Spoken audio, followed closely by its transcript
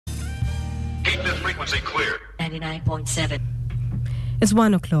frequency clear. 99.7. It's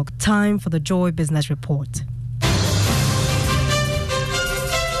 1 o'clock. Time for the Joy Business Report.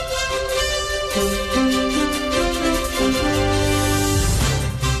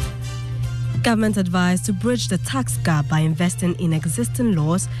 Government advised to bridge the tax gap by investing in existing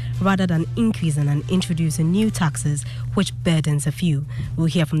laws rather than increasing and introducing new taxes, which burdens a few. We'll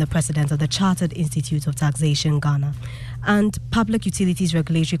hear from the president of the Chartered Institute of Taxation, Ghana. And Public Utilities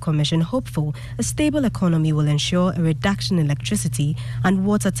Regulatory Commission hopeful a stable economy will ensure a reduction in electricity and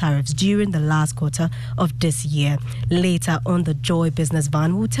water tariffs during the last quarter of this year. Later on the Joy Business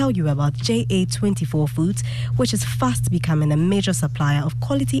Van, we'll tell you about JA24 Foods, which is fast becoming a major supplier of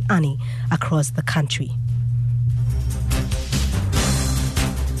quality honey across the country.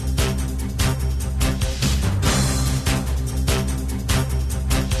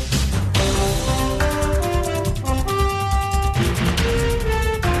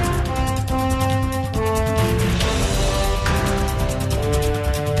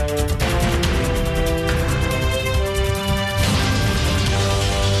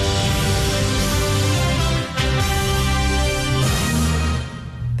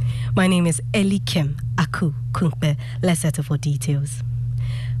 My name is Eli Kim Aku Kunkpe. Let's settle for details.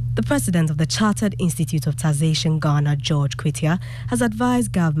 The president of the Chartered Institute of Taxation, Ghana, George Kwitia, has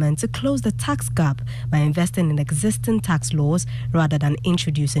advised government to close the tax gap by investing in existing tax laws rather than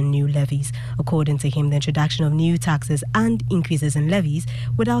introducing new levies. According to him, the introduction of new taxes and increases in levies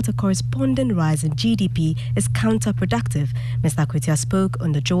without a corresponding rise in GDP is counterproductive. Mr. Kwitia spoke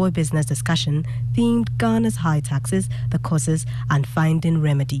on the Joy Business discussion themed Ghana's high taxes, the causes, and finding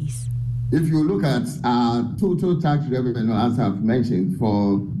remedies. If you look at our total tax revenue, as I've mentioned,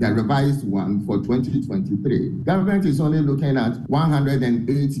 for the revised one for 2023, government is only looking at 108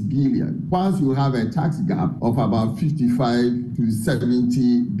 billion, whilst you have a tax gap of about 55 to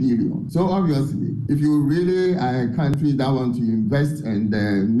 70 billion. So obviously, if you really are a country that wants to invest and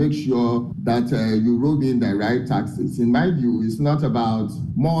make sure that you roll in the right taxes, in my view, it's not about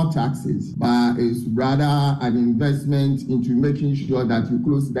more taxes, but it's rather an investment into making sure that you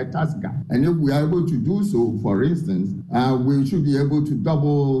close the tax gap. And if we are able to do so, for instance, we should be able to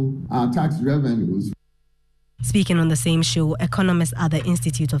double our tax revenues. Speaking on the same show, economist at the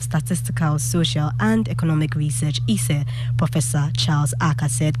Institute of Statistical, Social and Economic Research, ISE, Professor Charles Aka,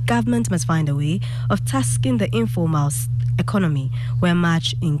 said government must find a way of tasking the informal economy where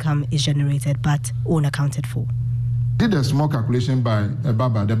much income is generated but unaccounted for. Did a small calculation by a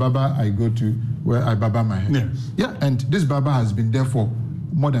barber, the barber I go to where I barber my hair. Yes. Yeah, and this barber has been there for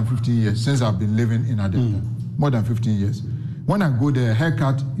more than 15 years since I've been living in Adenta. More than 15 years. When I go there,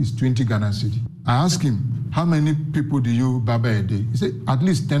 haircut is 20 Ghana cedi. I ask him, how many people do you barber a day? He said, at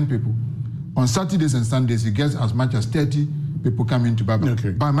least 10 people. On Saturdays and Sundays, he gets as much as 30 people coming to barber.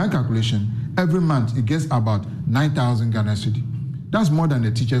 Okay. By my calculation, every month he gets about 9,000 Ghana cedi. That's more than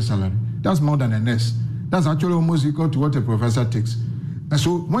a teacher's salary. That's more than a nurse. That's actually almost equal to what a professor takes. And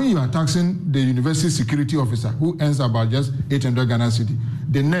so when you are taxing the university security officer who earns about just 800 Ghana cedi,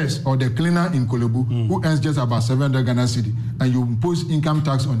 the nurse or the cleaner in Kolobu who earns just about 700 Ghana cedi, and you impose income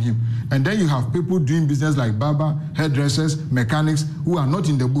tax on him. And then you have people doing business like barber, hairdressers, mechanics who are not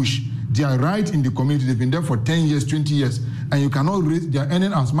in the bush. They are right in the community. They've been there for 10 years, 20 years. And you cannot raise, they are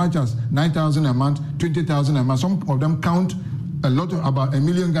earning as much as 9,000 a month, 20,000 a month. Some of them count a lot, about 1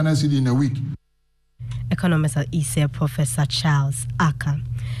 million Ghana cedi in a week. Economist at ISE, Professor Charles Aka.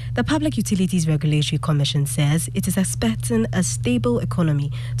 The Public Utilities Regulatory Commission says it is expecting a stable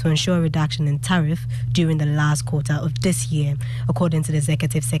economy to ensure a reduction in tariff during the last quarter of this year. According to the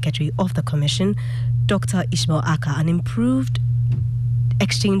Executive Secretary of the Commission, Dr. Ishmael Aka, an improved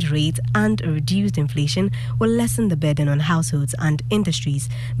exchange rate and a reduced inflation will lessen the burden on households and industries.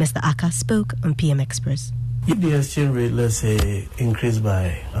 Mr. Aka spoke on PM Express. If the exchange rate, let's say, increase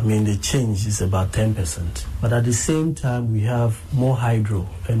by, the change is about 10%. But at the same time, we have more hydro.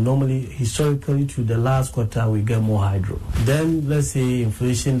 And normally, historically, to the last quarter, we get more hydro. Then, let's say,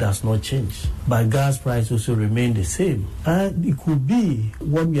 inflation does not change. But gas price also remain the same. And it could be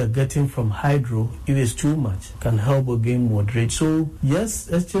what we are getting from hydro, if it's too much, can help again moderate. So, yes,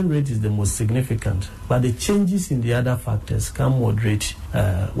 exchange rate is the most significant. But the changes in the other factors can moderate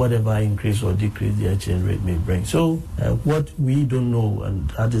whatever increase or decrease the exchange rate may bring. So what we don't know, and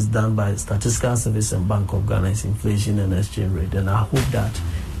that is done by Statistical Service and Bank of Ghana, is inflation and exchange rate. And I hope that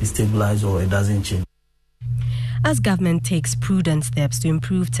it stabilizes or it doesn't change. As government takes prudent steps to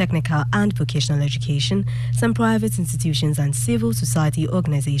improve technical and vocational education, some private institutions and civil society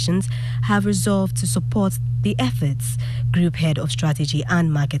organizations have resolved to support the efforts. Group Head of Strategy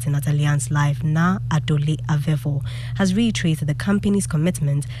and Marketing at Alliance Life, Na Adole Avevo, has reiterated the company's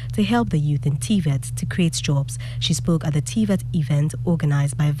commitment to help the youth in TVET to create jobs. She spoke at the TVET event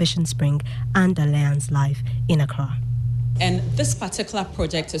organized by Vision Spring and Alliance Life in Accra. And this particular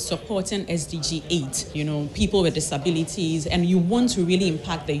project is supporting SDG 8, people with disabilities, and you want to really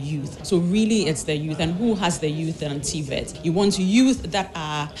impact the youth. So really it's the youth. And who has the youth in TVET? You want youth that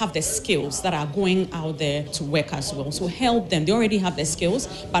have the skills, that are going out there to work as well. So help them. They already have the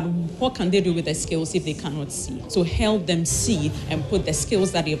skills, but what can they do with the skills if they cannot see? So help them see and put the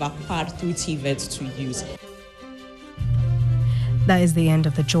skills that they've acquired through TVET to use. That is the end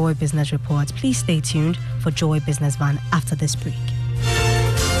of the Joy Business Report. Please stay tuned for Joy Business Van after this break.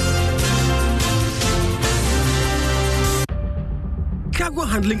 Cargo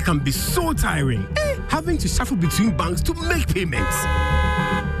handling can be so tiring. Having to shuffle between banks to make payments.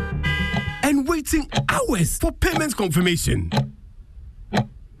 And waiting hours for payment confirmation.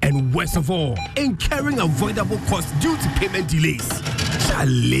 And worst of all, incurring avoidable costs due to payment delays.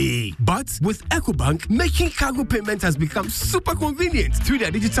 Chalet. But with EcoBank, making cargo payment has become super convenient through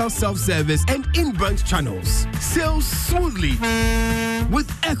their digital self-service and in-branch channels. Sail smoothly with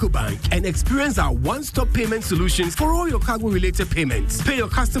EcoBank and experience our one-stop payment solutions for all your cargo-related payments. Pay your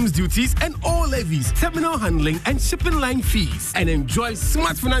customs duties and all levies, terminal handling and shipping line fees, and enjoy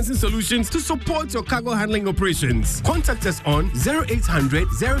smart financing solutions to support your cargo handling operations. Contact us on 0800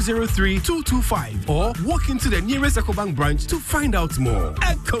 003 225 or walk into the nearest EcoBank branch to find out more.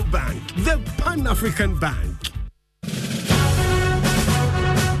 EcoBank, the Pan-African Bank.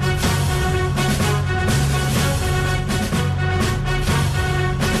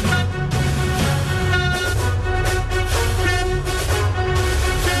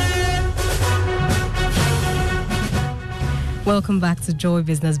 Welcome back to Joy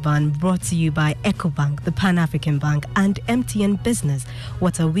Business Van, brought to you by EcoBank, the Pan-African Bank, and MTN Business.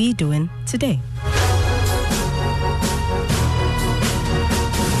 What are we doing today?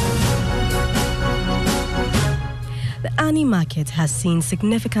 The Annie market has seen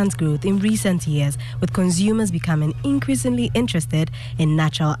significant growth in recent years, with consumers becoming increasingly interested in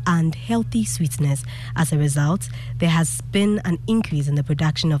natural and healthy sweetness. As a result, there has been an increase in the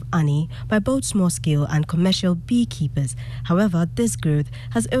production of honey by both small-scale and commercial beekeepers. However, this growth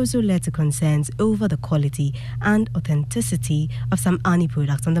has also led to concerns over the quality and authenticity of some honey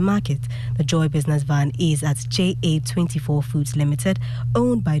products on the market. The Joy Business Van is at JA24 Foods Limited,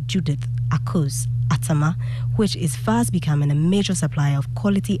 owned by Judith Akos Atama, which is fast becoming a major supplier of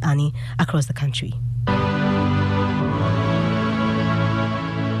quality honey across the country.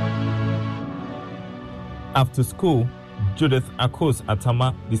 After school, Judith Akos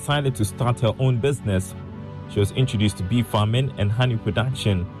Atama decided to start her own business. She was introduced to bee farming and honey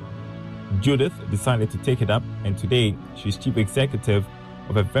production. Judith decided to take it up, and today she's chief executive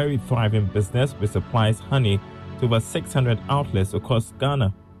of a very thriving business which supplies honey to over 600 outlets across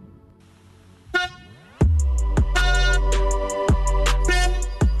Ghana.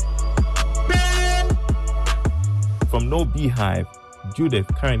 From no beehive, Judith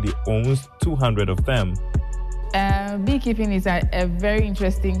currently owns 200 of them. Beekeeping is a very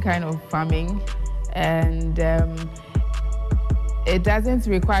interesting kind of farming, and it doesn't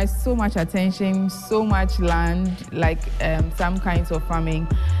require so much attention, so much land like some kinds of farming.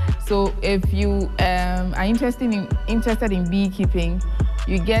 So if you are interested in beekeeping,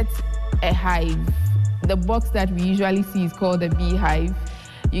 you get a hive. The box that we usually see is called a beehive.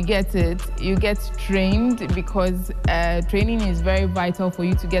 You get it, you get trained, because training is very vital for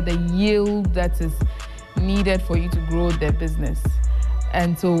you to get the yield that is needed for you to grow the business.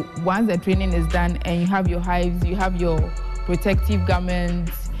 And so once the training is done and you have your hives, you have your protective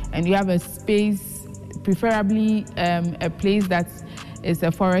garments, and you have a space, preferably a place that is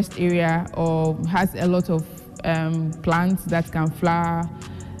a forest area or has a lot of plants that can flower,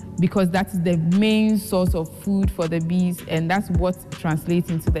 because that's the main source of food for the bees, and that's what translates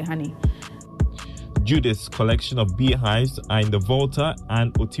into the honey. Judith's collection of beehives are in the Volta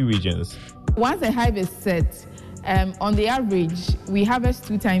and Oti regions. Once a hive is set, on the average, we harvest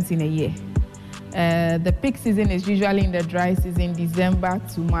 2 times in a year. The peak season is usually in the dry season, December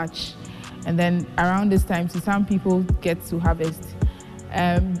to March, and then around this time, so some people get to harvest.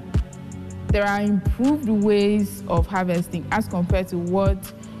 There are improved ways of harvesting as compared to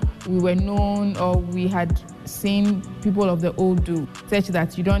what we were known or we had seen people of the old do, such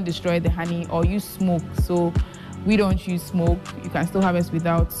that you don't destroy the honey or use smoke. So we don't use smoke. You can still harvest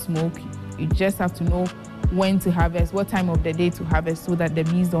without smoke. You just have to know when to harvest, what time of the day to harvest, so that the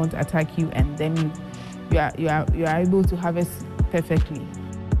bees don't attack you, and then you are able to harvest perfectly.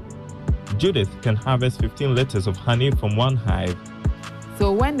 Judith can harvest 15 liters of honey from one hive.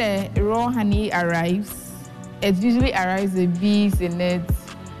 So when the raw honey arrives, it usually arrives with bees in it,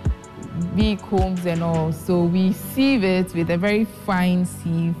 bee combs and all. So we sieve it with a very fine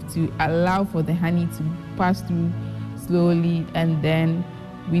sieve to allow for the honey to pass through slowly, and then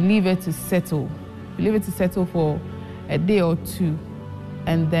we leave it to settle. We leave it to settle for a day or two,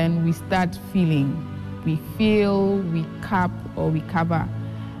 and then we start filling. We fill, we cap or we cover,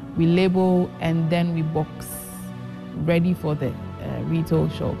 we label, and then we box, ready for the retail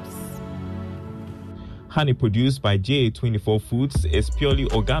shops. Honey produced by JA24 Foods is purely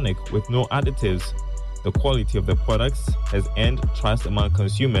organic with no additives. The quality of the products has earned trust among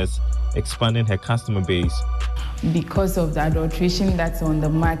consumers, expanding her customer base. Because of the adulteration that's on the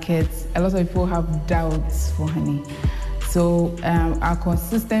market, a lot of people have doubts for honey. So our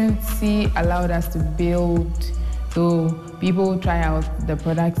consistency allowed us to build, so people try out the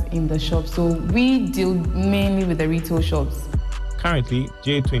products in the shop. So we deal mainly with the retail shops. Currently,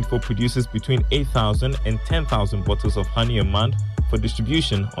 JA24 produces between 8,000 and 10,000 bottles of honey a month for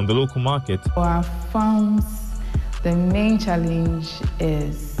distribution on the local market. For our farms, the main challenge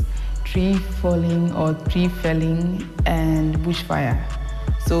is tree falling or tree felling and bushfire.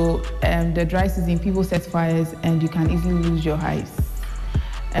 So the dry season, people set fires and you can easily lose your hives.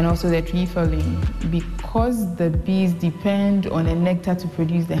 And also the tree felling, because the bees depend on the nectar to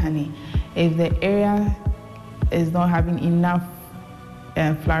produce the honey. If the area is not having enough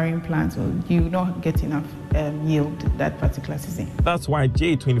flowering plants, or you not get enough yield that particular season. That's why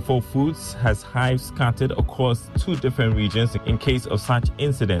J24 Foods has hives scattered across 2 different regions in case of such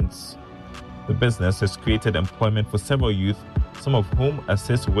incidents. The business has created employment for several youth, some of whom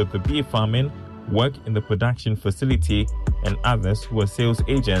assist with the bee farming, work in the production facility, and others who are sales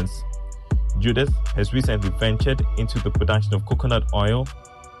agents. Judith has recently ventured into the production of coconut oil,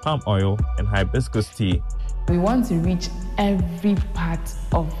 palm oil, and hibiscus tea. We want to reach every part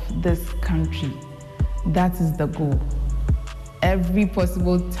of this country. That is the goal. Every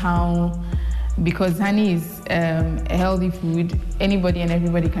possible town, because honey is a healthy food. Anybody and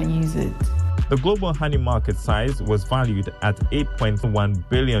everybody can use it. The global honey market size was valued at $8.1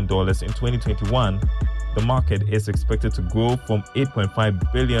 billion in 2021. The market is expected to grow from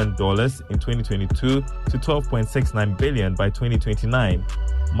 $8.5 billion in 2022 to $12.69 billion by 2029.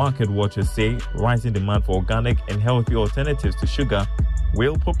 Market watchers say rising demand for organic and healthy alternatives to sugar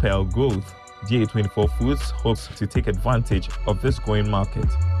will propel growth. JA24 Foods hopes to take advantage of this growing market.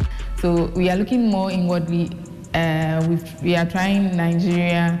 So we are looking more inwardly. We are trying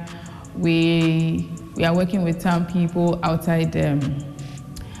Nigeria. We are working with some people outside the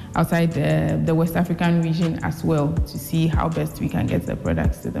West African region as well to see how best we can get the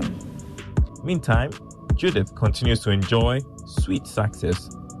products to them. Meantime, Judith continues to enjoy sweet success.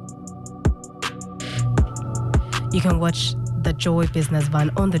 You can watch the Joy Business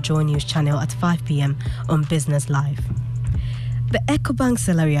Van on the Joy News channel at 5 p.m. on Business Live. The EcoBank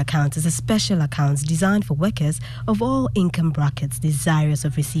Salary Account is a special account designed for workers of all income brackets desirous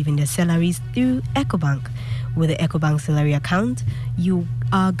of receiving their salaries through EcoBank. With the EcoBank Salary Account, you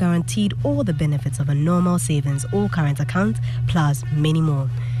are guaranteed all the benefits of a normal savings or current account, plus many more.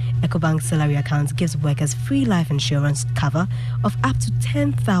 EcoBank Salary Account gives workers free life insurance cover of up to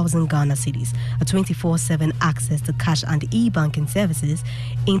 10,000 Ghana cedis, a 24/7 access to cash and e-banking services,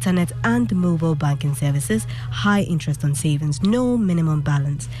 internet and mobile banking services, high interest on savings, no minimum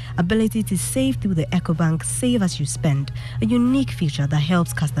balance, ability to save through the EcoBank Save As You Spend, a unique feature that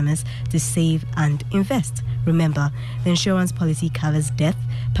helps customers to save and invest. Remember, the insurance policy covers death,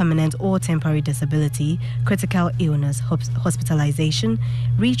 permanent or temporary disability, critical illness, hospitalization,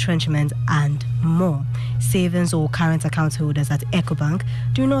 retrenchment, and more. Savings or current account holders at EcoBank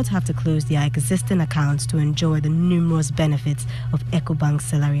do not have to close their existing accounts to enjoy the numerous benefits of EcoBank's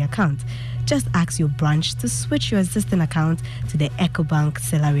salary account. Just ask your branch to switch your existing account to the EcoBank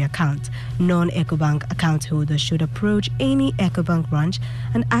salary account. Non-EcoBank account holders should approach any EcoBank branch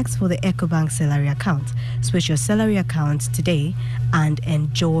and ask for the EcoBank salary account. Switch your salary account today and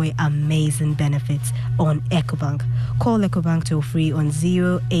enjoy amazing benefits on EcoBank. Call EcoBank toll free on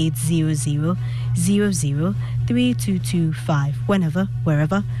 0800 00 3225 whenever,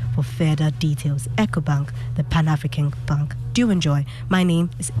 wherever for further details. EcoBank, the Pan-African Bank. Do enjoy. My name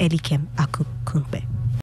is Elikem Akukumpe.